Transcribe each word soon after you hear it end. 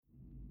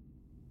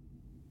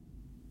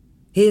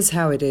Here's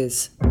how it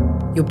is.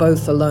 You're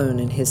both alone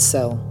in his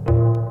cell.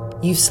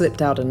 You've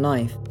slipped out a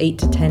knife, 8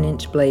 to 10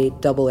 inch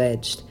blade,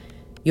 double-edged.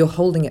 You're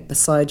holding it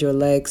beside your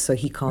leg so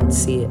he can't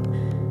see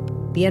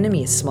it. The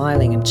enemy is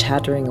smiling and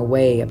chattering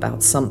away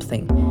about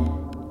something.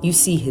 You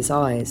see his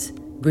eyes,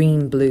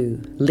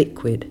 green-blue,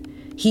 liquid.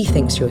 He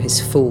thinks you're his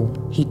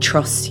fool. He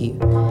trusts you.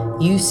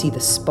 You see the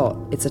spot.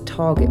 It's a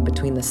target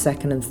between the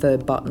second and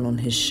third button on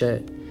his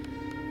shirt.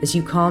 As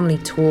you calmly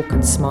talk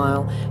and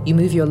smile, you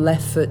move your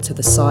left foot to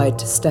the side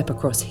to step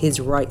across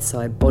his right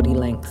side body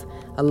length.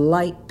 A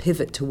light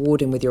pivot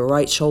toward him with your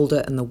right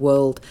shoulder and the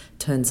world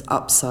turns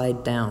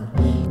upside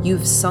down.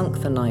 You've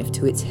sunk the knife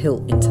to its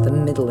hilt into the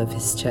middle of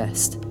his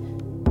chest.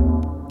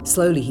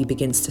 Slowly he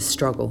begins to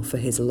struggle for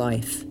his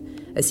life.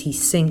 As he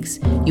sinks,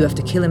 you have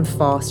to kill him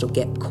fast or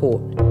get caught.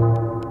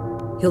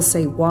 He'll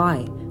say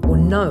why or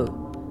no.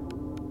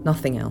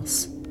 Nothing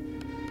else.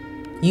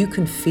 You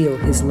can feel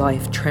his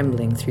life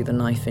trembling through the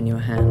knife in your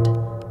hand.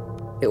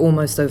 It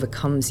almost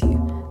overcomes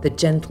you, the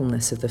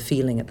gentleness of the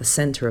feeling at the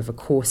center of a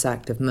coarse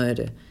act of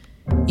murder.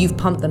 You've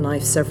pumped the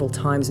knife several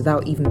times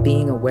without even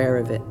being aware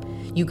of it.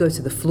 You go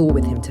to the floor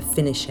with him to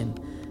finish him.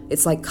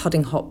 It's like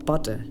cutting hot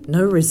butter,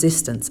 no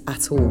resistance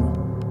at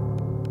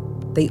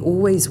all. They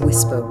always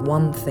whisper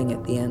one thing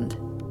at the end: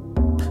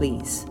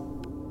 please.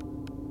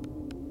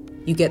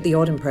 You get the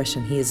odd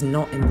impression he is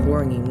not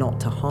imploring you not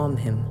to harm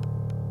him,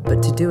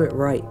 but to do it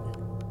right.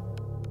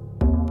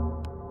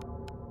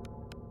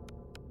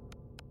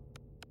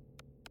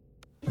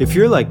 If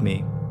you're like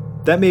me,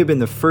 that may have been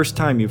the first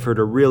time you've heard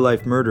a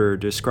real-life murderer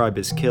describe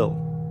his kill.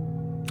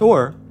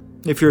 Or,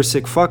 if you're a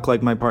sick fuck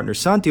like my partner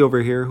Santi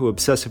over here who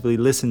obsessively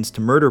listens to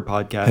murder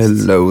podcasts,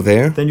 hello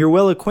there, then you're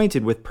well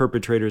acquainted with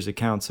perpetrators'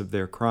 accounts of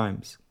their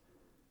crimes.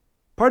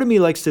 Part of me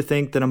likes to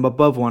think that I'm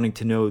above wanting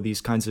to know these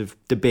kinds of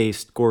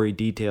debased, gory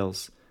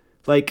details.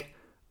 Like,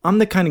 I'm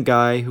the kind of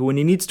guy who, when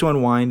he needs to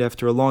unwind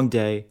after a long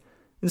day,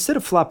 instead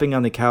of flopping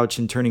on the couch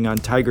and turning on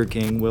Tiger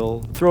King,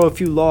 will throw a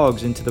few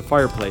logs into the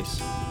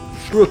fireplace,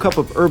 brew a cup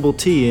of herbal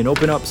tea, and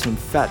open up some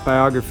fat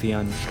biography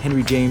on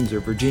Henry James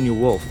or Virginia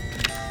Woolf.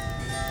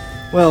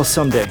 Well,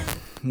 someday.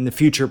 In the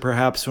future,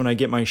 perhaps, when I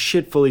get my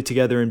shit fully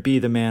together and be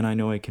the man I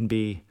know I can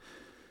be.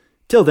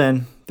 Till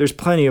then, there's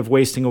plenty of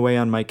wasting away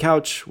on my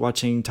couch,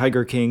 watching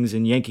Tiger Kings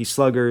and Yankee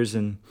Sluggers,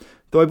 and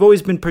though I've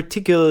always been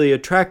particularly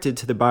attracted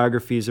to the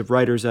biographies of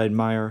writers I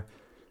admire,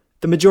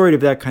 the majority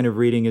of that kind of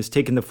reading has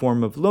taken the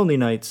form of lonely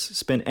nights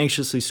spent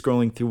anxiously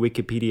scrolling through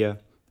Wikipedia,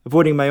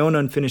 avoiding my own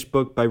unfinished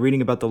book by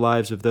reading about the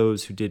lives of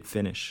those who did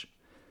finish.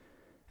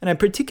 And I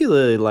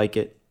particularly like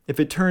it if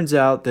it turns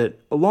out that,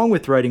 along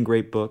with writing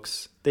great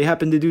books, they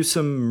happen to do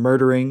some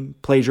murdering,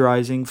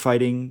 plagiarizing,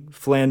 fighting,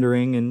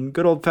 philandering, and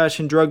good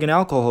old-fashioned drug and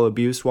alcohol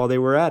abuse while they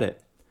were at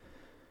it.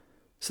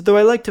 So though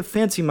I like to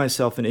fancy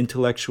myself an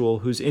intellectual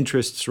whose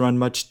interests run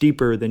much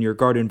deeper than your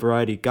garden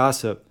variety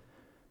gossip,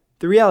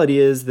 the reality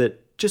is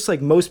that, just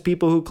like most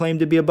people who claim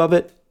to be above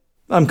it,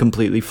 I'm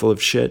completely full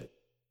of shit.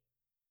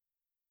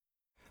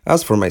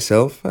 As for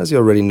myself, as you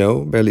already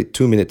know, barely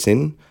 2 minutes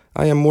in,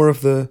 I am more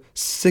of the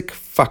sick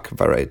fuck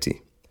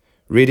variety.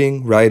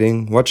 Reading,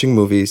 writing, watching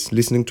movies,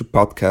 listening to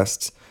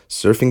podcasts,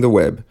 surfing the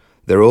web,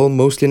 they're all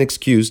mostly an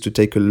excuse to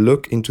take a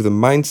look into the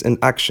minds and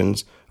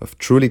actions of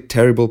truly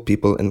terrible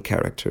people and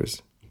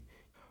characters.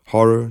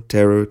 Horror,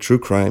 terror, true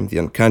crime, the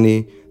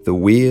uncanny, the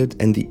weird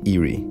and the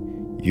eerie.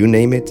 You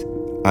name it,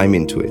 I'm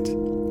into it.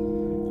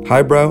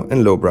 Highbrow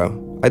and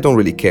lowbrow, I don't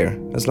really care,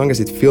 as long as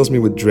it fills me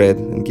with dread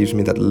and gives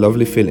me that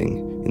lovely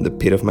feeling in the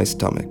pit of my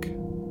stomach.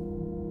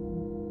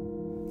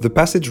 The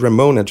passage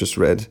Ramona just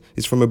read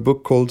is from a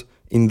book called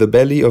In the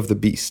Belly of the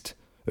Beast,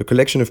 a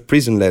collection of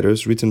prison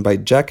letters written by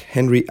Jack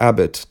Henry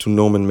Abbott to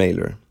Norman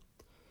Mailer.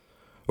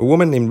 A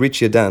woman named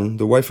Richie Adan,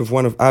 the wife of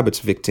one of Abbott's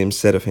victims,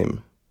 said of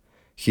him,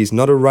 "He's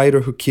not a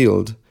writer who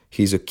killed,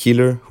 he's a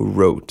killer who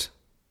wrote."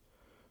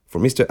 For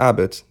Mr.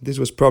 Abbott, this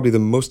was probably the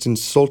most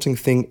insulting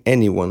thing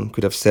anyone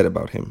could have said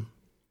about him.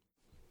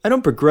 I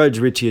don't begrudge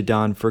Richie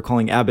Adan for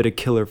calling Abbott a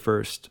killer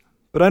first,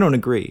 but I don't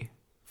agree.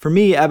 For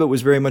me, Abbott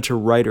was very much a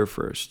writer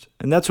first,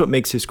 and that's what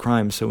makes his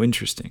crimes so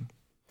interesting.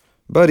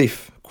 But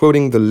if,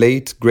 quoting the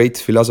late, great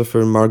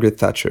philosopher Margaret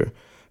Thatcher,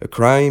 a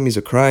crime is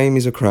a crime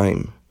is a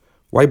crime,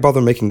 why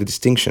bother making the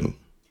distinction?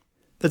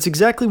 That's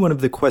exactly one of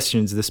the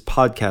questions this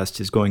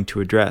podcast is going to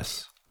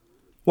address.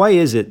 Why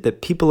is it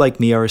that people like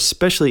me are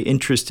especially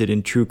interested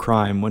in true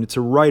crime when it's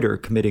a writer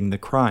committing the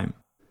crime?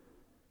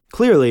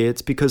 Clearly,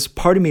 it's because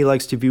part of me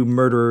likes to view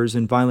murderers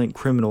and violent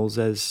criminals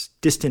as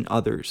distant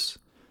others.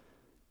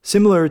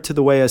 Similar to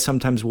the way I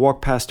sometimes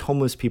walk past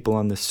homeless people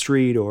on the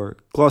street or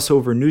gloss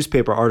over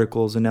newspaper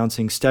articles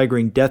announcing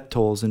staggering death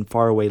tolls in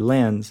faraway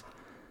lands,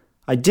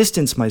 I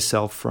distance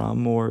myself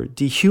from or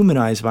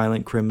dehumanize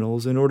violent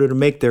criminals in order to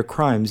make their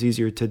crimes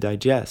easier to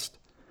digest.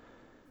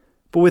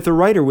 But with a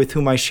writer with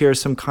whom I share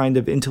some kind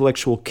of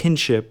intellectual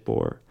kinship,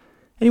 or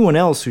anyone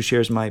else who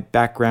shares my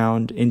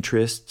background,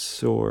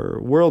 interests,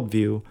 or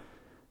worldview,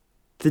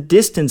 the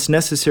distance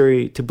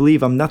necessary to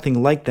believe I'm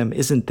nothing like them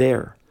isn't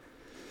there.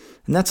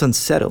 And that's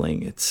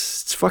unsettling.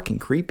 It's fucking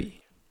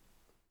creepy.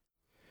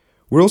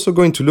 We're also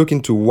going to look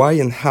into why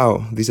and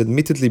how this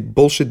admittedly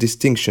bullshit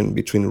distinction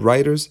between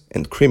writers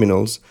and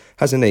criminals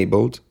has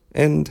enabled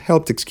and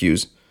helped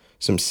excuse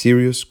some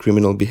serious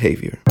criminal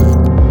behavior.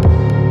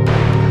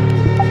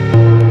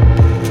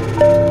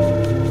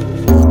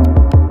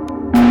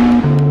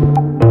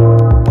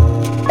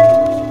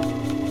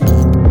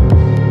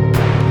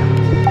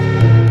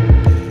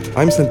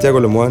 I'm Santiago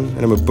Lemoine,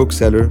 and I'm a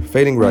bookseller,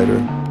 failing writer,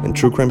 and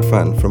true crime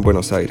fan from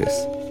Buenos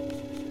Aires.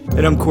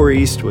 And I'm Corey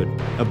Eastwood,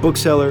 a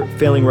bookseller,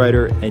 failing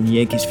writer, and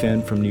Yankees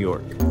fan from New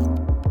York.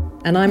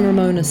 And I'm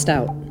Ramona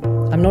Stout.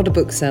 I'm not a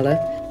bookseller,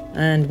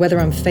 and whether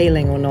I'm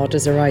failing or not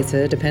as a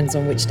writer depends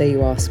on which day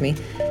you ask me,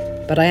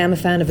 but I am a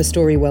fan of a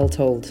story well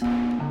told.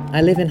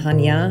 I live in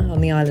Chania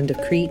on the island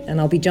of Crete, and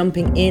I'll be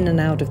jumping in and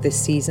out of this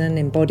season,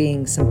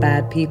 embodying some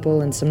bad people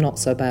and some not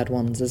so bad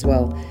ones as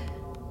well.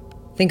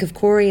 Think of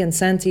Corey and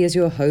Santi as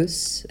your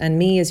hosts, and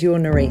me as your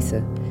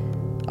narrator.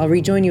 I'll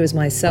rejoin you as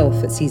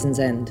myself at season's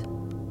end.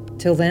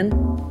 Till then,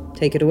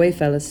 take it away,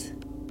 fellas.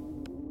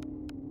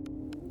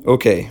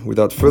 Okay,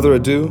 without further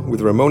ado,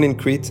 with Ramon in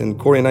Crete and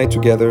Corey and I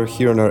together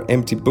here in our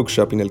empty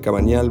bookshop in El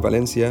Cabanyal,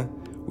 Valencia,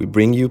 we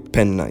bring you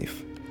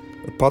Penknife,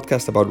 a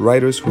podcast about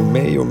writers who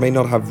may or may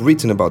not have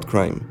written about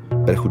crime,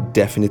 but who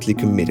definitely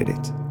committed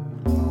it.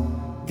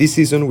 This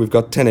season, we've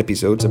got 10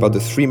 episodes about the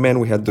three men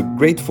we had the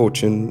great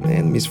fortune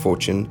and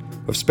misfortune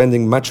of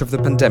spending much of the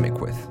pandemic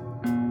with: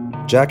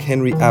 Jack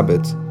Henry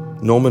Abbott,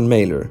 Norman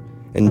Mailer,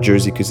 and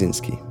Jerzy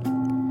Kosinski.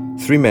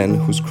 Three men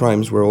whose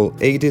crimes were all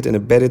aided and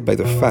abetted by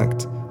the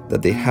fact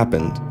that they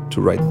happened to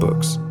write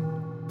books.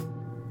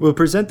 We'll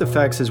present the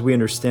facts as we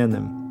understand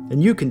them,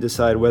 and you can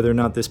decide whether or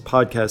not this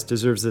podcast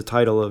deserves the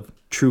title of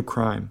True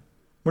Crime.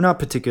 We're not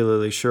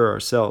particularly sure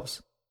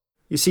ourselves.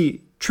 You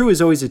see, true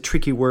is always a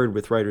tricky word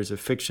with writers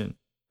of fiction.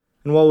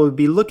 And while we'll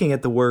be looking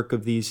at the work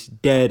of these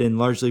dead and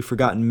largely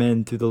forgotten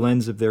men through the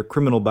lens of their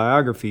criminal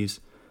biographies,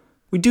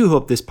 we do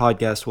hope this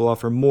podcast will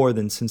offer more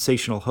than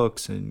sensational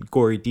hooks and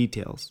gory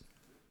details.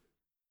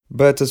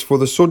 But as for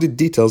the sordid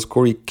details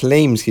Corey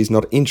claims he's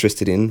not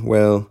interested in,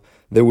 well,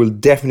 there will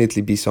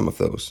definitely be some of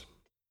those.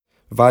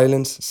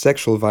 Violence,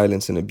 sexual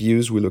violence, and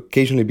abuse will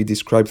occasionally be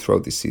described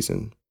throughout this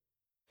season.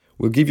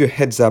 We'll give you a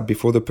heads up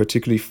before the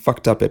particularly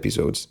fucked up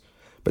episodes,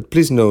 but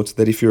please note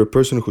that if you're a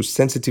person who's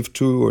sensitive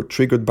to or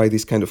triggered by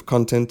this kind of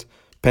content,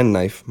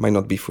 Penknife might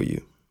not be for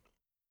you.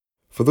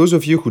 For those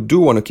of you who do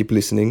want to keep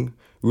listening,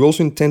 we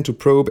also intend to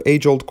probe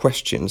age-old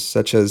questions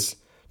such as,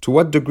 to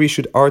what degree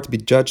should art be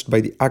judged by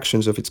the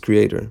actions of its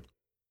creator?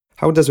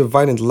 How does a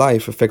violent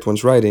life affect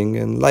one's writing?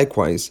 And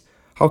likewise,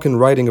 how can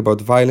writing about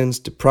violence,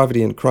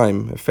 depravity, and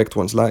crime affect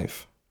one's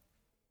life?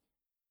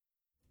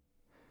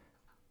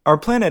 Our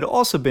plan had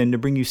also been to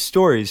bring you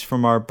stories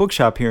from our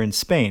bookshop here in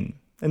Spain,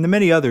 and the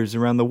many others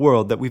around the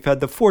world that we've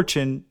had the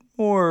fortune,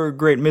 or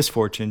great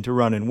misfortune, to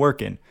run and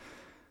work in.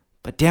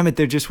 But damn it,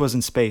 there just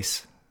wasn't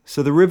space.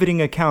 So the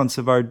riveting accounts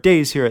of our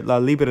days here at La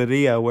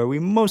Libreria, where we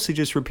mostly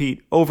just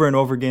repeat over and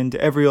over again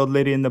to every old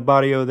lady in the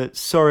barrio that,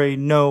 sorry,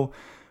 no,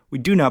 we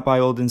do not buy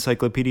old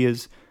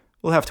encyclopedias,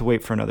 we'll have to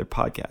wait for another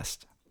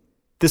podcast.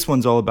 This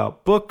one's all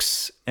about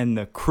books and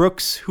the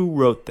crooks who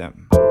wrote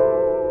them.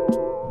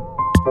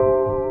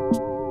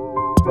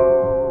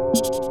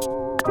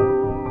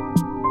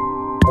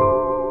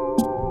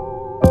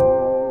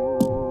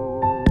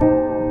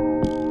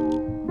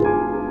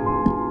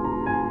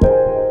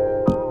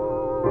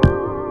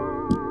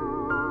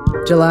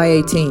 July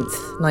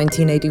 18th,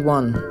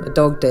 1981, a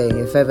dog day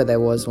if ever there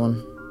was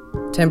one.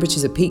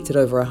 Temperatures had peaked at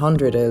over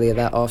 100 earlier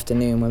that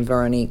afternoon when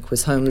Veronique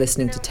was home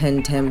listening to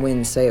 1010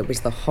 Winds say it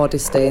was the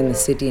hottest day in the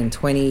city in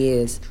 20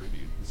 years.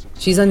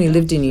 She's only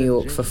lived in New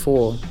York for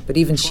 4, but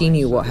even she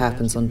knew what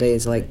happens on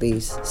days like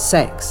these.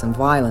 Sex and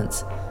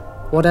violence.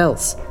 What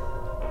else?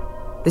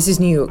 This is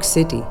New York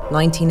City,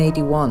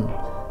 1981.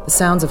 The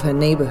sounds of her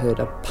neighborhood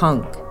are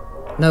punk,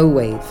 no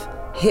wave,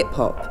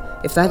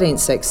 hip-hop. If that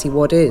ain't sexy,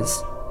 what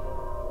is?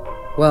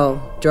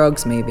 Well,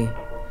 drugs maybe.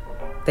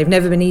 They've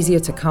never been easier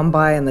to come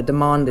by and the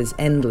demand is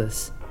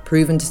endless,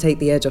 proven to take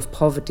the edge off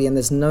poverty, and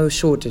there's no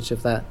shortage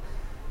of that.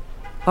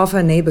 Half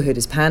her neighborhood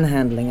is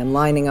panhandling and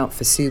lining up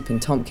for soup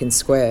in Tompkins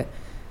Square,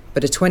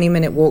 but a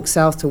 20-minute walk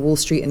south to Wall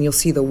Street and you'll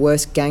see the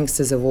worst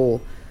gangsters of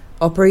all,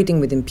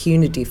 operating with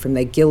impunity from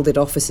their gilded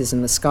offices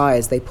in the sky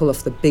as they pull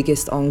off the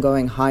biggest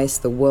ongoing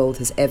heist the world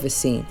has ever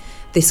seen.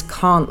 This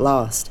can't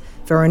last.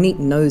 Veronique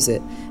knows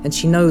it, and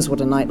she knows what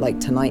a night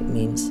like tonight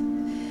means.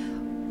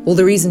 All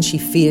the reasons she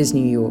fears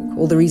New York,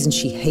 all the reasons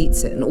she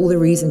hates it, and all the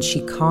reasons she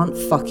can't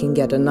fucking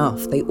get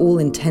enough, they all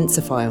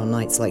intensify on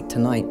nights like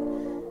tonight.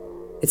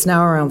 It's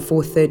now around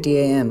 4:30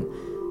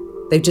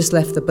 a.m. They've just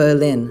left the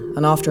Berlin,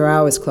 an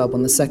after-hours club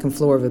on the second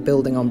floor of a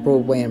building on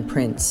Broadway and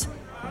Prince.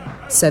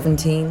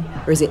 17,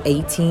 or is it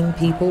 18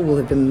 people will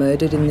have been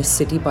murdered in this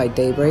city by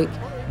daybreak?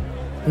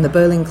 And the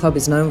Berlin club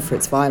is known for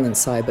its violent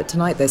side, but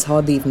tonight there's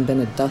hardly even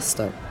been a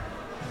dust-up.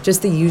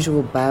 Just the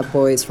usual bad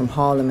boys from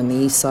Harlem and the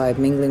East Side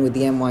mingling with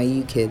the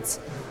NYU kids.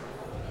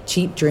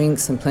 Cheap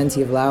drinks and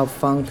plenty of loud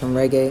funk and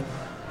reggae,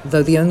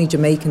 though the only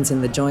Jamaicans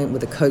in the joint were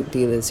the coke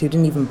dealers who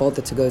didn't even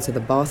bother to go to the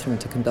bathroom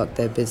to conduct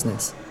their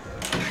business.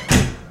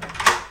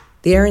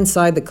 The air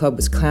inside the club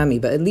was clammy,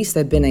 but at least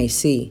there'd been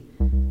AC.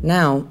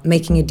 Now,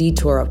 making a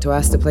detour up to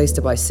Astor Place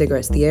to buy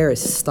cigarettes, the air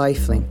is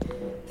stifling.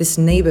 This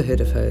neighborhood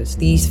of hers,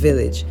 the East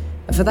Village,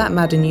 and for that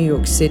matter New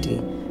York City,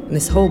 and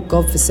this whole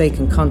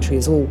godforsaken country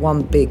is all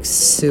one big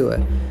sewer.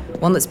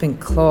 One that's been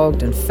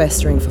clogged and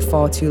festering for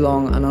far too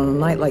long, and on a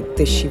night like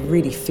this she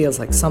really feels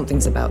like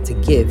something's about to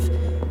give.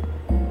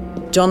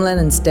 John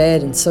Lennon's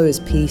dead, and so is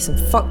peace, and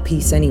fuck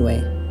peace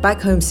anyway.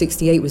 Back home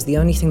 68 was the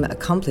only thing that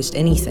accomplished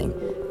anything.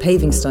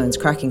 Paving stones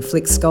cracking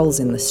flick skulls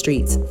in the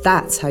streets.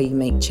 That's how you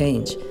make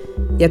change.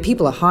 Yeah,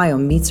 people are high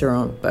on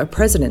Mitterrand, but a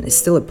president is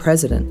still a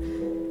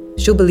president.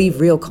 She'll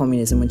believe real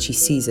communism when she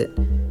sees it.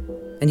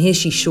 And here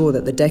she's sure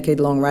that the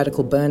decade-long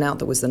radical burnout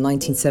that was the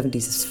 1970s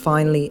is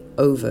finally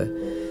over.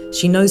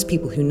 She knows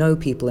people who know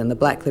people in the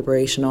Black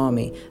Liberation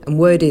Army, and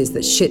word is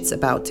that shit's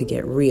about to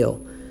get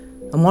real.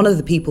 And one of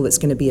the people that's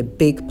going to be a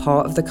big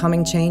part of the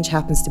coming change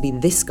happens to be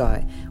this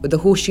guy, with the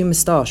horseshoe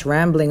moustache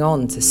rambling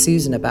on to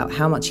Susan about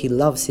how much he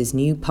loves his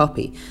new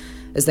puppy,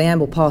 as they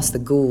amble past the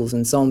ghouls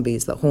and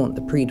zombies that haunt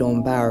the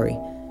pre-dawn Bowery.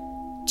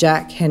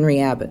 Jack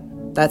Henry Abbott,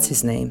 that's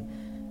his name.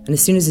 And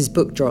as soon as his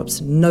book drops,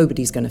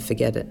 nobody's going to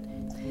forget it.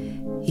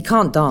 He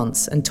can't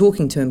dance, and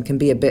talking to him can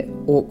be a bit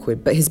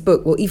awkward, but his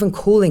book, well, even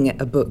calling it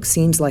a book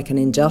seems like an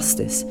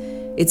injustice.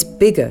 It's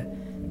bigger,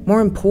 more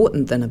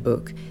important than a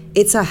book.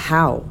 It's a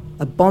how,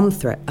 a bomb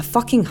threat, a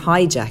fucking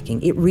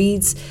hijacking. It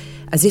reads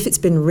as if it's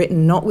been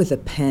written not with a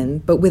pen,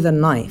 but with a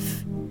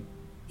knife.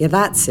 Yeah,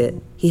 that's it.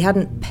 He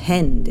hadn't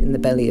penned in the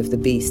belly of the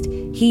beast.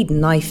 He'd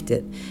knifed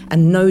it.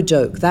 And no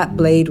joke, that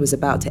blade was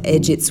about to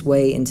edge its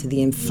way into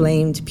the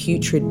inflamed,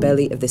 putrid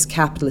belly of this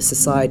capitalist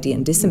society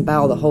and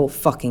disembowel the whole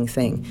fucking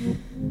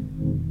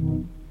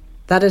thing.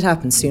 That had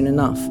happened soon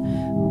enough.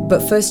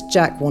 But first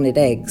Jack wanted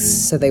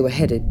eggs, so they were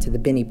headed to the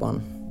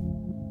Binigbon.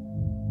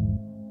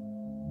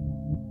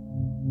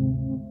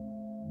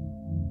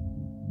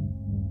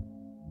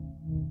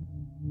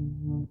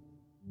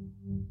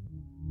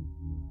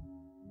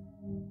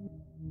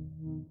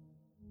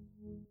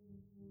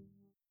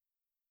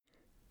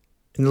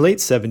 In the late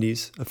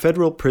 70s, a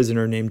federal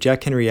prisoner named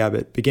Jack Henry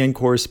Abbott began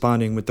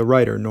corresponding with the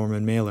writer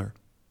Norman Mailer.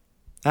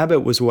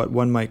 Abbott was what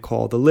one might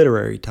call the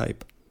literary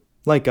type.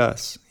 Like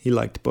us, he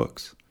liked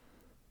books.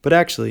 But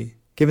actually,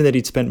 given that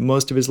he'd spent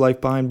most of his life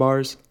behind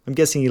bars, I'm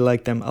guessing he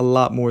liked them a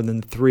lot more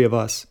than the three of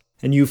us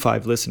and you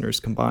five listeners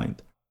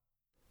combined.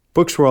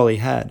 Books were all he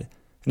had,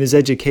 and his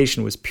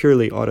education was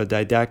purely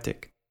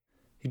autodidactic.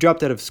 He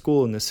dropped out of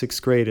school in the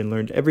 6th grade and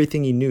learned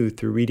everything he knew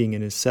through reading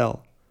in his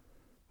cell.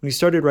 When he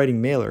started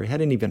writing Mailer, he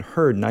hadn't even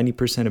heard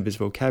 90% of his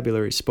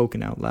vocabulary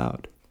spoken out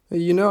loud.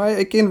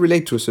 I can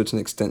relate to a certain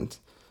extent.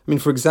 I mean,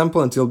 for example,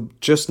 until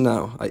just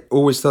now, I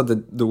always thought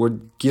that the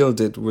word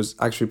gilded was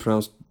actually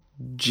pronounced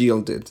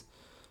gilded.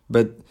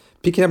 But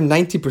picking up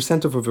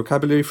 90% of a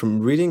vocabulary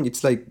from reading,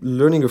 it's like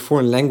learning a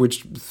foreign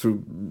language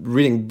through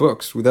reading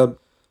books without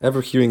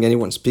ever hearing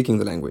anyone speaking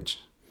the language.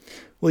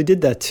 Well, he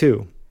did that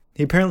too.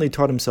 He apparently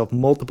taught himself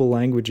multiple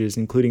languages,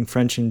 including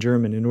French and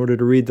German, in order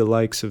to read the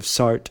likes of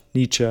Sartre,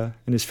 Nietzsche, and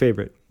his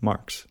favorite,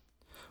 Marx.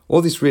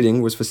 All this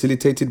reading was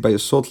facilitated by a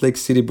Salt Lake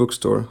City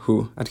bookstore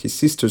who, at his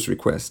sister's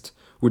request,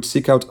 would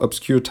seek out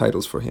obscure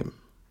titles for him.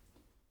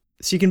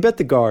 So you can bet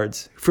the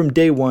guards, who from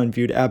day one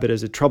viewed Abbott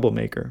as a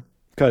troublemaker,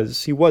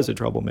 because he was a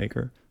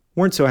troublemaker,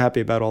 weren't so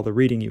happy about all the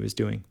reading he was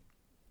doing.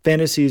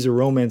 Fantasies or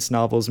romance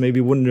novels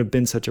maybe wouldn't have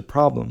been such a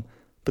problem,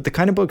 but the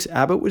kind of books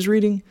Abbott was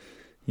reading,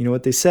 you know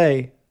what they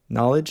say,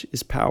 knowledge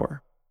is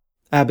power.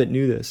 Abbott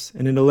knew this,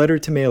 and in a letter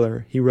to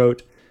Mailer, he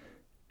wrote,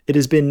 "It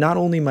has been not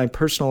only my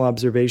personal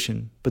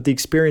observation, but the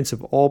experience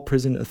of all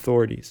prison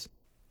authorities.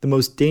 The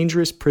most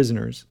dangerous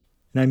prisoners,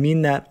 and I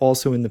mean that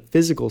also in the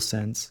physical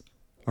sense,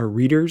 are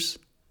readers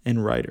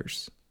and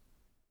writers."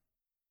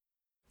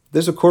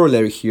 There's a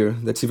corollary here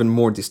that's even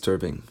more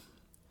disturbing.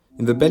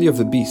 In The Belly of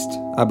the Beast,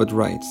 Abbott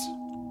writes,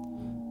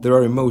 "There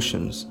are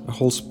emotions, a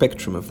whole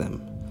spectrum of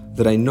them,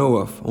 that I know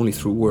of only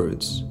through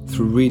words,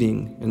 through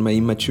reading and my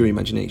immature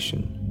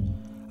imagination.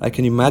 I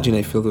can imagine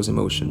I feel those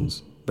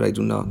emotions, but I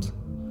do not.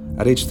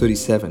 At age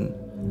 37,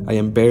 I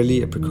am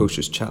barely a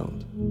precocious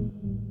child."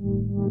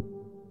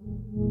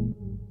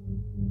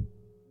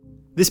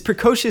 This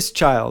precocious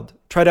child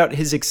tried out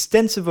his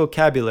extensive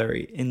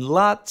vocabulary in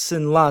lots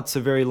and lots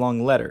of very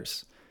long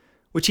letters,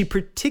 which he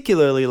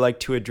particularly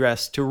liked to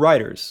address to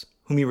writers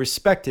whom he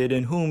respected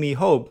and whom he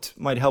hoped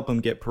might help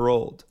him get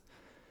paroled.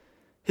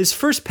 His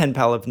first pen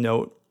pal of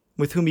note,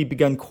 with whom he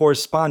began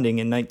corresponding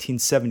in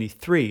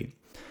 1973,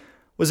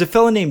 was a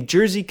fellow named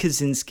Jerzy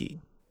Kosinski,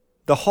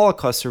 the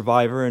Holocaust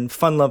survivor and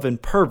fun-loving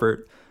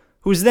pervert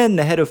who was then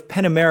the head of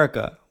PEN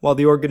America while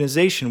the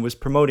organization was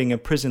promoting a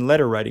prison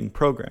letter-writing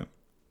program.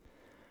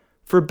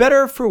 For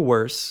better or for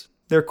worse,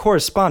 their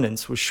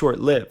correspondence was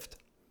short-lived.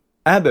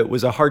 Abbott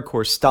was a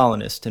hardcore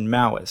Stalinist and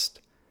Maoist,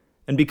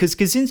 and because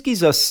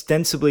Kosinski's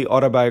ostensibly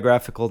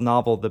autobiographical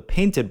novel The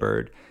Painted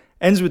Bird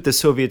ends with the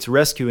Soviets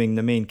rescuing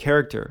the main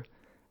character,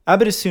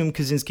 Abbott assumed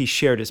Kosinski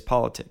shared his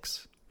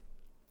politics.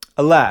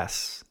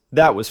 Alas,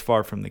 that was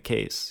far from the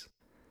case.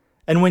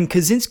 And when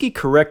Kosinski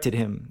corrected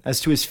him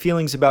as to his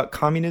feelings about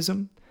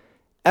communism,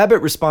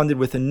 Abbott responded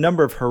with a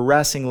number of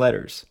harassing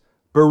letters,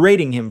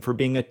 berating him for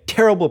being a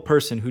terrible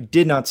person who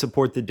did not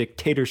support the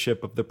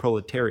dictatorship of the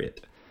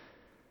proletariat.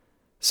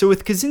 So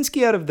with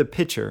Kaczynski out of the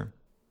picture,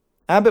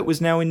 Abbott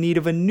was now in need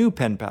of a new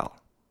pen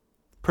pal,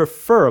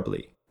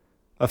 preferably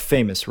a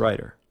famous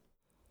writer.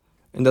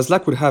 And as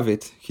luck would have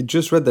it, he'd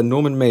just read that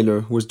Norman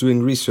Mailer was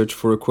doing research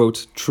for a,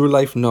 quote,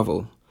 true-life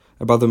novel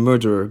about the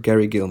murderer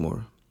Gary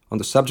Gilmore. On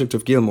the subject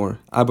of Gilmore,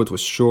 Abbott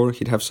was sure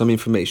he'd have some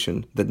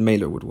information that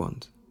Mailer would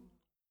want.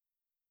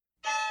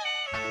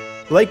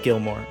 Like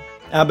Gilmore,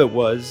 Abbott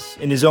was,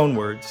 in his own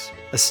words,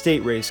 a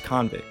state-raised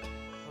convict.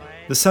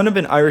 The son of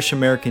an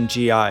Irish-American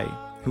GI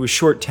who was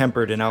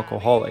short-tempered and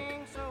alcoholic,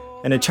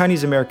 and a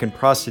Chinese-American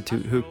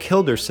prostitute who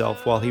killed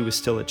herself while he was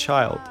still a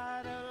child,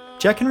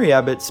 Jack Henry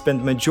Abbott spent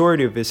the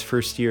majority of his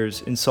first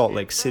years in Salt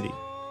Lake City.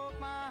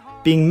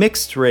 Being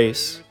mixed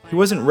race, he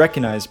wasn't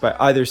recognized by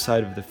either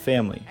side of the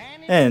family,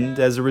 and,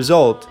 as a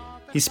result,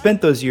 he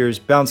spent those years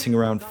bouncing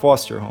around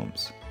foster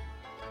homes.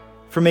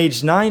 From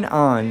age 9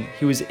 on,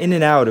 he was in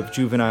and out of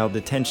juvenile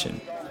detention,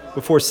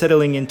 before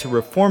settling into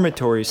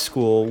reformatory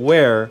school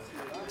where,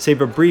 save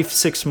a brief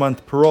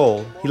 6-month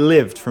parole, he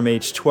lived from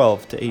age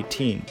 12 to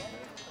 18.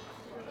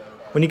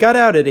 When he got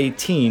out at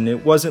 18,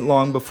 it wasn't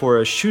long before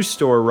a shoe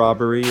store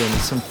robbery and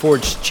some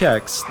forged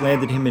checks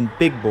landed him in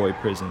big boy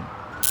prison.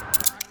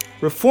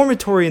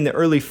 Reformatory in the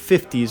early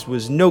 50s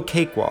was no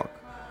cakewalk,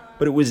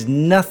 but it was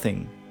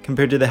nothing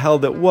compared to the hell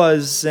that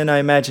was, and I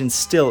imagine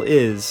still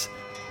is,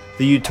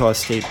 the Utah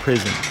State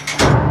Prison.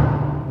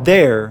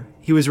 There,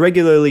 he was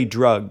regularly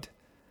drugged,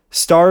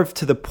 starved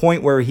to the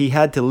point where he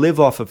had to live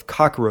off of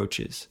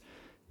cockroaches,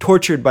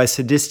 tortured by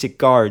sadistic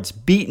guards,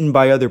 beaten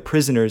by other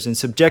prisoners, and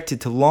subjected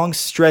to long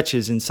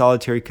stretches in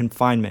solitary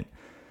confinement,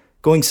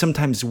 going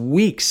sometimes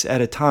weeks at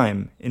a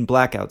time in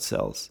blackout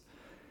cells.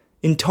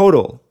 In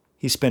total,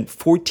 he spent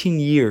 14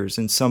 years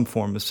in some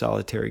form of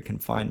solitary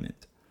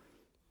confinement.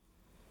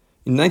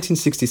 In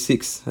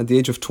 1966, at the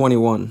age of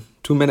 21,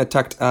 2 men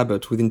attacked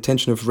Abbott with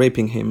intention of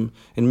raping him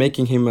and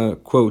making him a,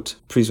 quote,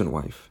 prison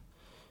wife.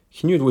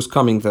 He knew it was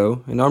coming,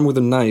 though, and armed with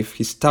a knife,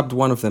 he stabbed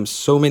one of them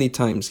so many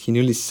times he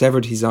nearly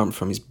severed his arm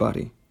from his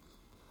body.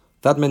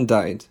 That man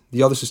died.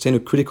 The other sustained a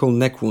critical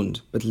neck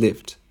wound, but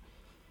lived.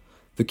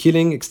 The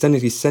killing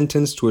extended his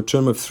sentence to a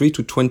term of 3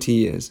 to 20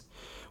 years,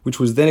 which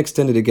was then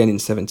extended again in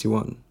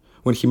 1971,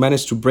 when he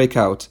managed to break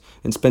out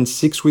and spend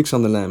 6 weeks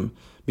on the lam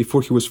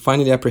before he was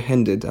finally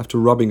apprehended after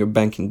robbing a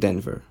bank in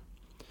Denver.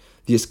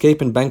 The escape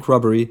and bank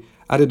robbery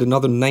added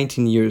another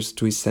 19 years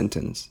to his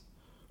sentence.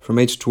 From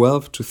age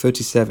 12 to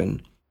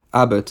 37,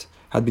 Abbott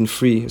had been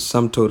free a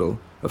sum total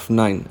of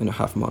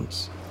 9.5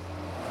 months.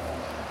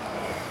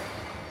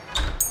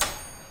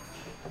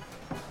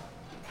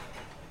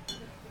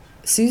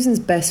 Susan's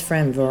best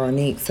friend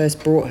Veronique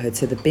first brought her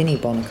to the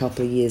Binigbon a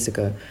couple of years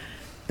ago,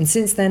 and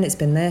since then it's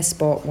been their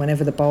spot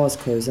whenever the bars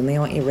close and they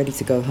aren't yet ready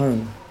to go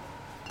home.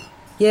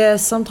 Yeah,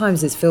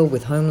 sometimes it's filled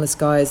with homeless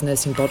guys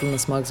nursing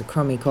bottomless mugs of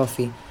crummy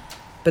coffee,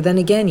 but then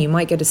again you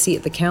might get a seat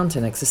at the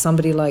counter next to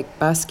somebody like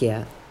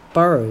Basquiat,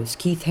 Burroughs,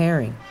 Keith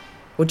Haring,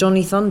 or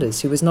Johnny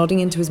Thunders, who was nodding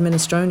into his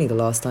minestrone the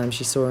last time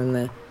she saw him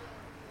there.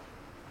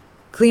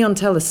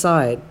 Clientele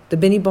aside, the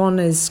Binigbon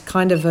is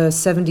kind of a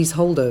 70s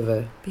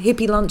holdover,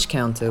 hippie lunch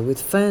counter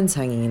with ferns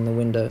hanging in the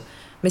window,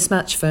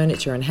 mismatched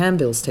furniture and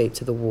handbills taped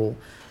to the wall,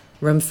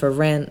 room for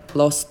rent,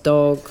 lost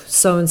dog,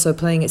 so-and-so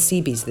playing at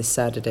CB's this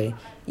Saturday.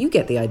 You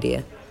get the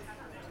idea.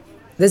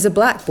 There's a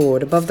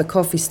blackboard above the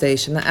coffee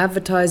station that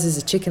advertises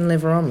a chicken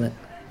liver omelette,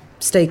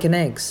 steak and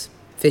eggs,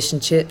 fish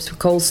and chips,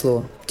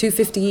 coleslaw,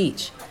 $2.50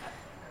 each.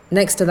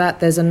 Next to that,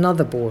 there's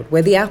another board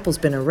where the apple's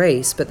been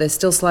erased, but there's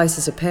still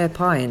slices of pear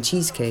pie and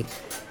cheesecake,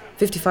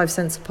 55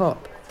 cents a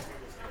pop.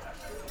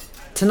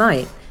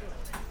 Tonight,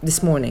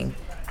 this morning,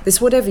 this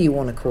whatever you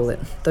want to call it,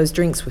 those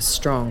drinks were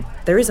strong.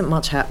 There isn't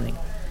much happening.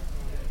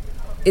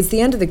 It's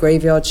the end of the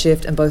graveyard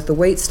shift and both the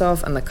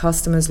waitstaff and the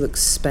customers look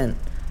spent,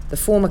 the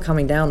former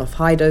coming down off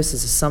high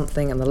doses of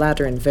something and the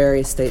latter in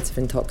various states of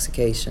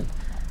intoxication.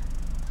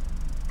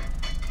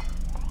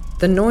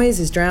 The noise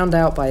is drowned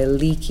out by a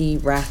leaky,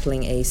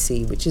 rattling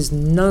AC, which is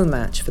no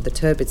match for the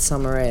turbid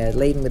summer air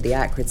laden with the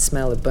acrid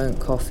smell of burnt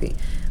coffee,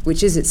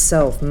 which is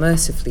itself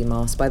mercifully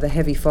masked by the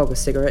heavy fog of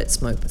cigarette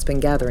smoke that's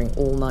been gathering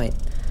all night.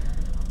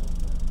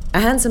 A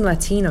handsome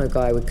Latino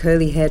guy with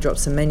curly hair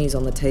drops some menus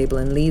on the table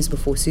and leaves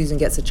before Susan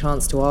gets a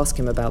chance to ask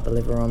him about the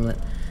liver omelette.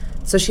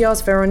 So she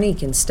asks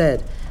Veronique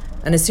instead,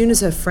 and as soon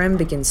as her friend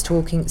begins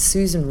talking,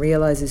 Susan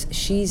realizes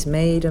she's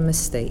made a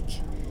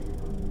mistake.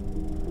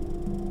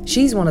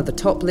 She's one of the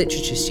top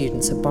literature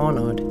students at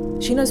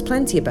Barnard. She knows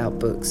plenty about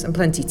books, and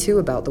plenty too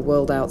about the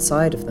world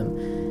outside of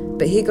them.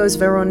 But here goes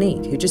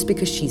Veronique, who just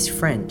because she's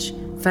French,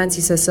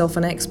 fancies herself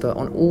an expert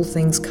on all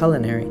things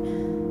culinary.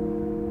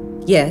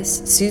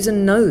 Yes,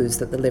 Susan knows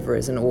that the liver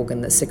is an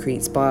organ that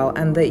secretes bile,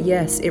 and that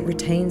yes, it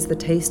retains the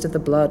taste of the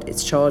blood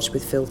it's charged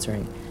with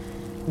filtering.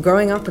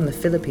 Growing up in the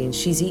Philippines,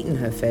 she's eaten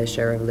her fair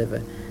share of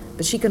liver,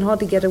 but she can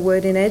hardly get a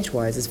word in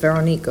edgewise as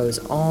Veronique goes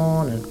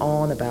on and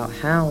on about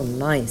how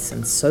nice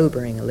and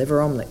sobering a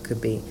liver omelette could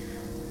be.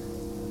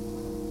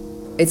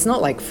 It's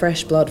not like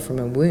fresh blood from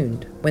a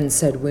wound, when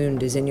said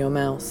wound is in your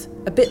mouth,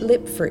 a bit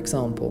lipped for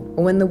example,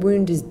 or when the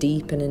wound is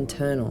deep and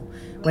internal,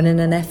 when in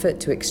an effort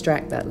to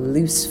extract that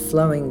loose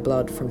flowing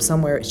blood from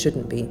somewhere it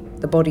shouldn't be,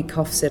 the body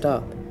coughs it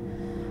up.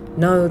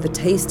 No, the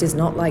taste is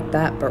not like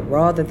that, but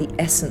rather the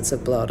essence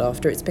of blood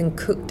after it's been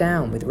cooked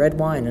down with red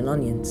wine and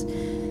onions.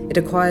 It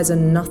acquires a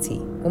nutty,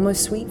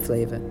 almost sweet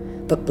flavour,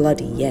 but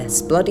bloody,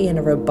 yes, bloody in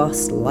a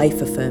robust,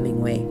 life-affirming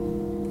way.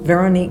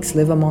 Veronique's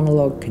liver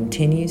monologue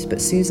continues, but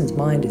Susan's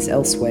mind is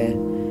elsewhere.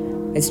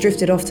 It's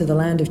drifted off to the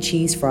land of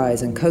cheese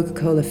fries and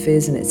Coca-Cola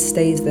fizz, and it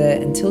stays there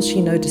until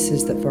she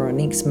notices that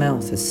Veronique's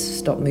mouth has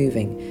stopped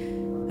moving,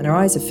 and her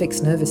eyes are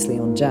fixed nervously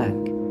on Jack.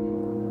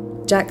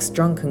 Jack's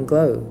drunken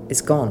glow is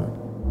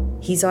gone.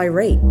 He's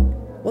irate.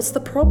 What's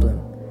the problem?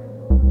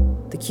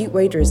 The cute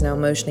waiter is now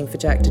motioning for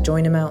Jack to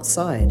join him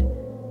outside.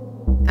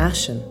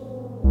 Ashen,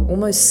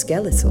 almost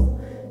skeletal,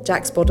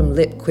 Jack's bottom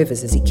lip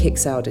quivers as he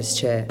kicks out his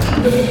chair.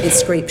 It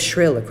scrapes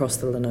shrill across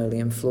the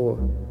linoleum floor,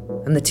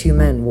 and the two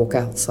men walk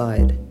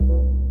outside.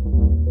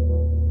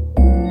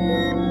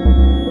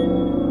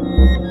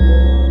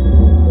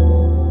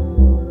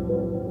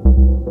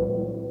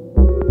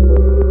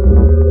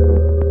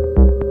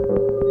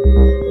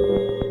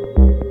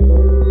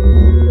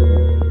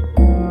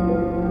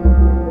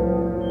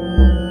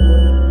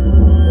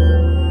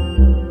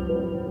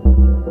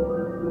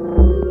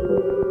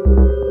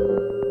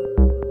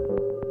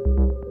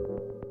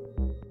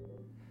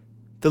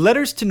 The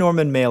letters to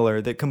Norman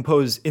Mailer that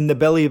compose In the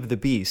Belly of the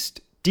Beast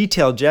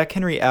detail Jack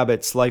Henry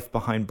Abbott's life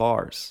behind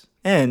bars,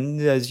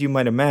 and, as you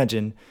might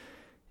imagine,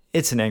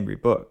 it's an angry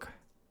book.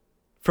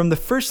 From the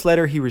first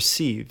letter he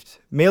received,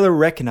 Mailer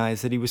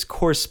recognized that he was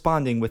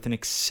corresponding with an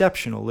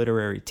exceptional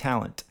literary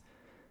talent.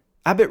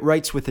 Abbott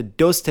writes with a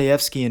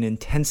Dostoevskian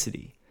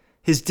intensity.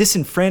 His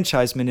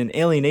disenfranchisement and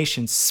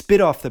alienation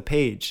spit off the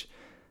page,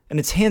 and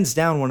it's hands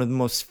down one of the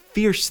most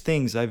fierce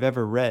things I've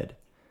ever read.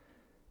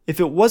 If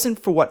it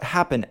wasn't for what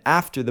happened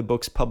after the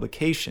book's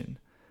publication,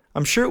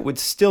 I'm sure it would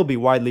still be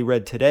widely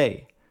read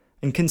today,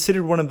 and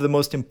considered one of the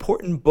most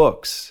important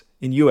books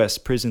in U.S.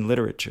 prison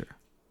literature.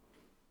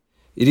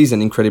 It is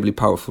an incredibly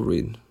powerful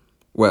read.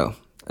 Well,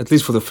 at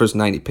least for the first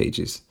 90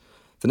 pages.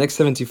 The next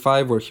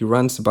 75, where he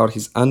rants about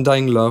his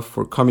undying love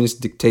for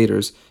communist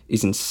dictators,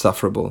 is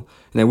insufferable,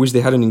 and I wish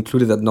they hadn't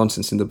included that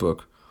nonsense in the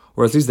book.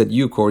 Or at least that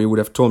you, Corey, would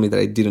have told me that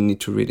I didn't need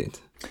to read it.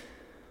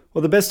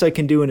 Well, the best I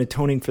can do in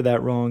atoning for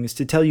that wrong is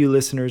to tell you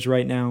listeners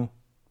right now,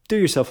 do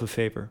yourself a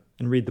favor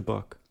and read the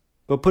book,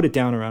 but put it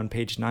down around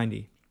page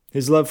 90.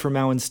 His love for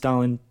Mao and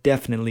Stalin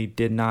definitely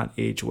did not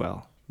age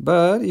well.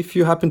 But if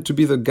you happen to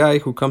be the guy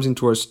who comes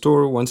into our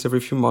store once every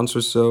few months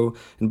or so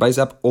and buys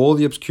up all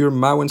the obscure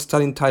Mao and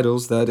Stalin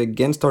titles that,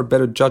 against our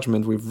better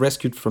judgment, we've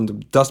rescued from the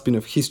dustbin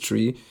of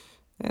history,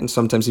 and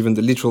sometimes even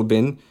the literal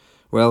bin,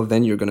 well,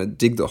 then you're gonna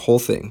dig the whole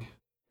thing.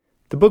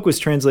 The book was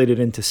translated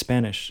into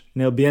Spanish,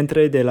 En el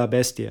vientre de la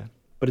bestia,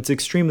 but it's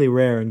extremely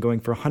rare and going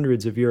for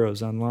hundreds of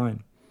euros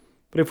online.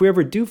 But if we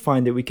ever do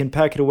find it, we can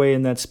pack it away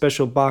in that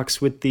special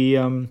box with the,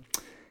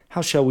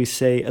 how shall we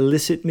say,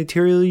 illicit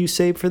material you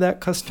saved for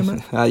that customer?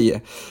 Yeah.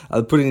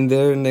 I'll put it in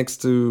there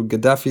next to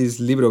Gaddafi's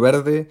Libro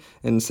Verde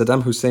and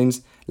Saddam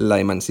Hussein's La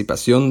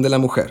Emancipación de la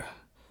Mujer.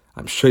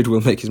 I'm sure it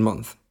will make his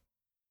month.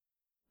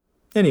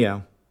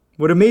 Anyhow,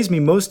 what amazed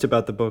me most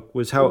about the book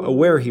was how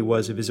aware he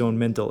was of his own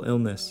mental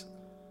illness.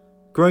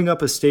 Growing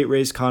up a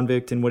state-raised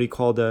convict in what he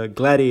called a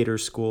gladiator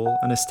school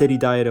on a steady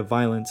diet of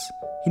violence,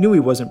 he knew he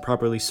wasn't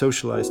properly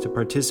socialized to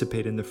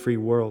participate in the free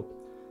world.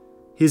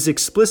 He is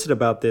explicit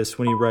about this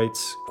when he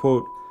writes,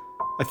 quote,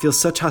 I feel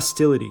such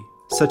hostility,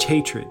 such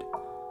hatred.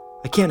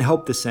 I can't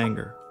help this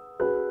anger.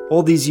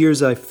 All these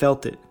years I've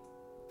felt it.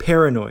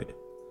 Paranoid.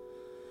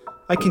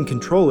 I can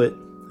control it.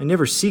 I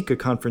never seek a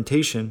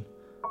confrontation.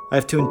 I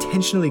have to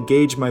intentionally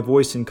gauge my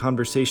voice in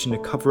conversation to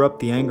cover up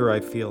the anger I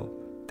feel,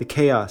 the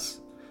chaos,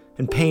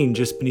 and pain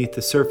just beneath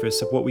the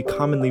surface of what we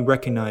commonly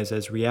recognize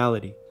as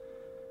reality.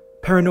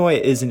 Paranoia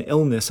is an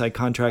illness I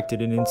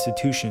contracted in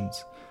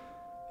institutions.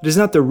 It is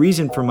not the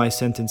reason for my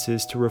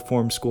sentences to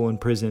reform school and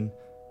prison.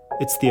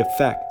 It's the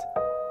effect,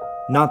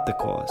 not the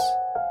cause.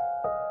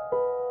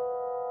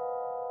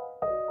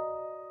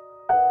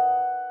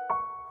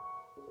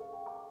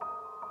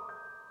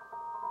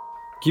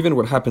 Given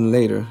what happened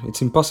later,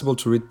 it's impossible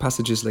to read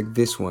passages like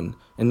this one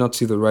and not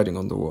see the writing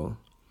on the wall.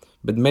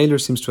 But Mailer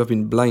seems to have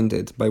been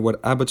blinded by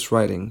what Abbott's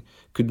writing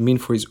could mean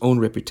for his own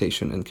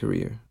reputation and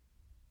career.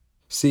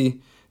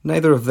 See,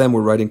 neither of them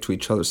were writing to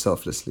each other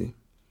selflessly.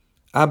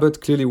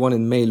 Abbott clearly wanted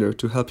Mailer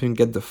to help him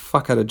get the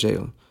fuck out of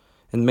jail,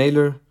 and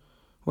Mailer,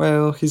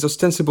 well, his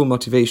ostensible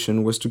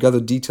motivation was to gather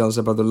details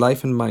about the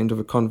life and mind of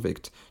a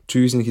convict to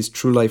use in his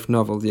true-life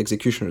novel, The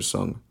Executioner's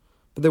Song,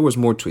 but there was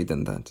more to it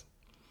than that.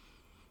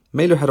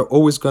 Mailer had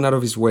always gone out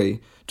of his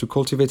way to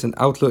cultivate an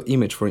outlaw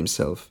image for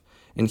himself,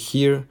 and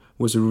here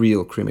was a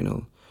real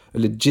criminal, a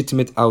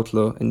legitimate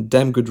outlaw and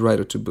damn good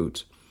writer to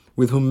boot,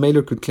 with whom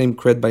Mailer could claim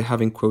cred by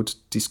having, quote,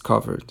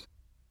 discovered.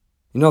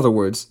 In other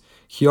words,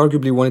 he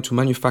arguably wanted to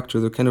manufacture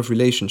the kind of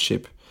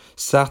relationship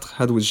Sartre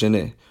had with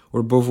Genet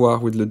or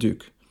Beauvoir with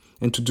Leduc,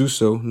 and to do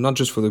so not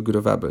just for the good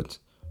of Abbott,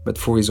 but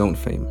for his own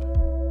fame.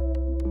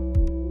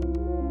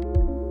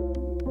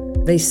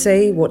 They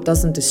say what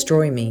doesn't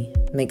destroy me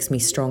makes me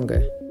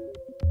stronger.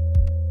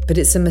 But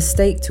it's a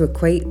mistake to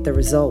equate the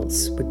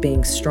results with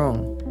being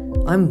strong.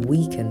 I'm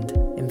weakened,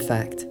 in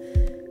fact.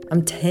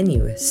 I'm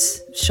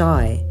tenuous,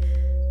 shy,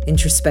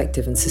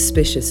 introspective and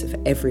suspicious of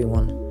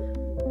everyone.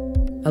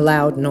 A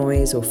loud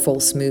noise or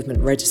false movement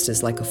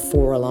registers like a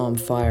 4-alarm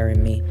fire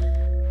in me.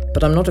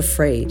 But I'm not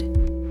afraid,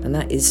 and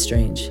that is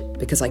strange,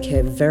 because I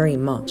care very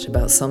much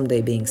about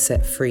someday being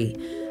set free,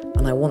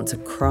 and I want to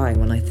cry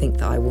when I think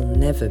that I will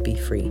never be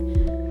free.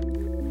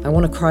 I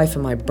want to cry for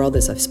my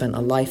brothers I've spent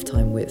a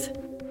lifetime with.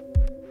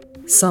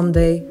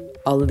 Someday,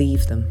 I'll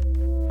leave them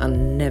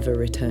and never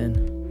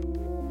return.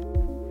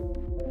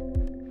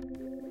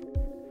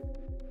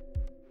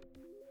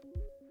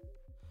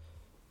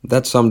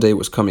 That someday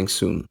was coming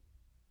soon.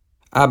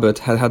 Abbott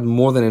had had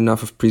more than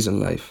enough of prison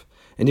life,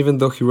 and even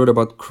though he wrote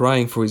about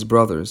crying for his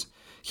brothers,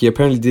 he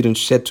apparently didn't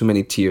shed too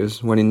many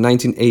tears when in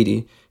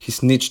 1980 he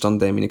snitched on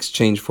them in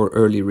exchange for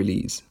early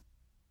release.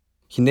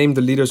 He named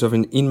the leaders of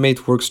an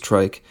inmate work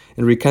strike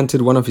and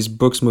recanted one of his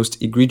book's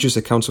most egregious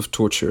accounts of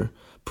torture,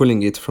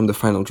 pulling it from the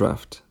final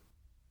draft.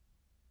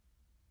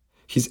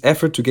 His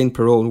effort to gain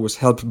parole was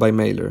helped by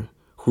Mailer,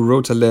 who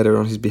wrote a letter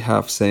on his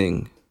behalf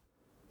saying,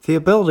 "The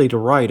ability to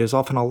write is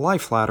often a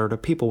life ladder to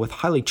people with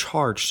highly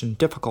charged and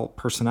difficult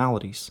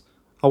personalities,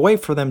 a way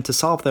for them to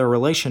solve their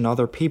relation to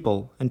other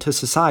people and to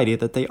society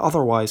that they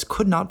otherwise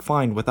could not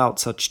find without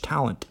such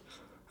talent,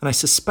 and I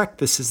suspect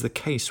this is the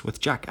case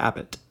with Jack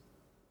Abbott."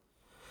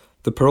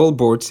 The parole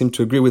board seemed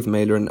to agree with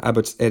Mailer and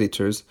Abbott's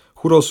editors,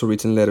 who'd also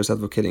written letters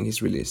advocating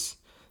his release.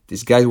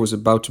 This guy was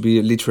about to be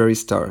a literary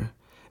star,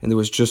 and there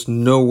was just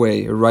no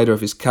way a writer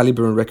of his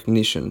caliber and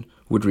recognition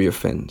would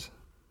reoffend.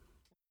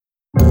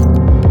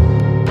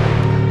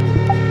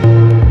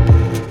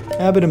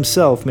 Abbott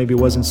himself maybe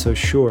wasn't so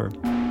sure.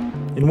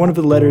 In one of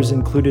the letters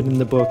included in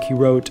the book, he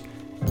wrote,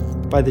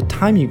 "By the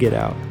time you get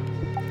out,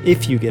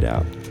 if you get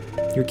out,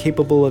 you're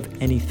capable of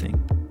anything,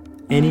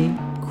 any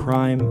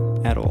crime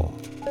at all."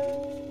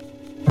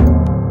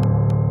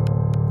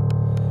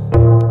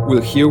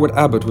 We'll hear what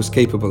Abbott was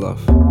capable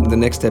of in the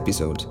next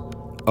episode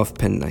of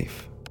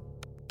Penknife.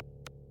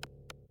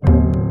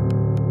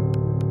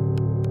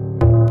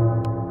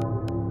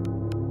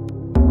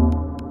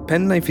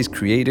 Penknife is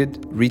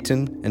created,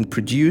 written, and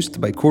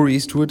produced by Corey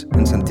Eastwood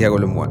and Santiago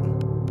Lemoine.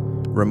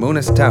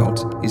 Ramona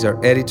Stout is our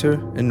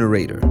editor and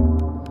narrator.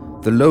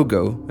 The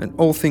logo and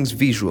all things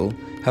visual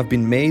have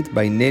been made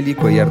by Nelly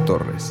Cuellar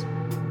Torres.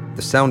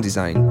 The sound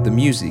design, the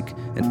music,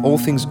 and all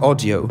things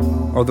audio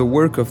are the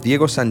work of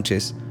Diego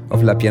Sanchez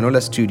of La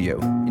Pianola Studio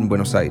in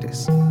Buenos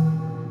Aires.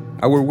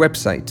 Our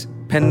website,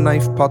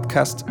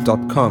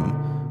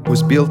 penknifepodcast.com,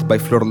 was built by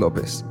Flor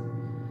Lopez.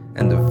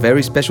 And a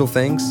very special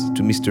thanks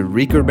to Mr.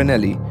 Ricker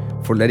Benelli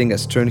for letting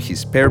us turn his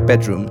spare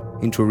bedroom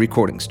into a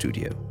recording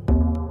studio.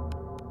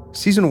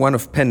 Season 1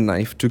 of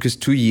Penknife took us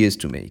 2 years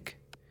to make.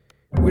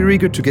 We're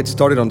eager to get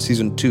started on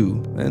Season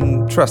 2,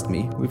 and trust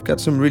me, we've got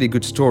some really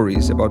good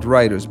stories about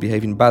writers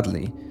behaving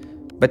badly,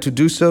 but to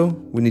do so,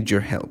 we need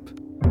your help.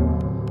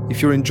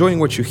 If you're enjoying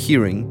what you're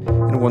hearing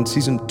and want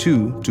Season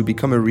 2 to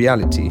become a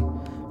reality,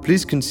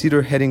 please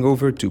consider heading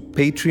over to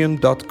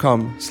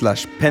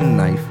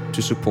patreon.com/penknife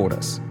to support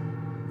us.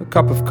 A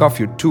cup of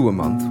coffee or two a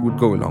month would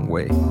go a long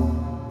way.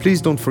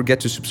 Please don't forget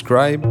to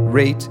subscribe,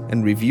 rate,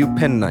 and review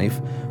Penknife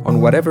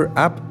on whatever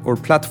app or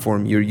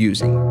platform you're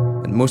using.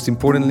 And most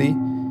importantly,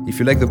 if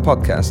you like the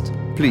podcast,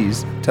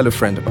 please tell a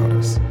friend about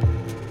us.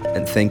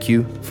 And thank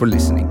you for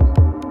listening.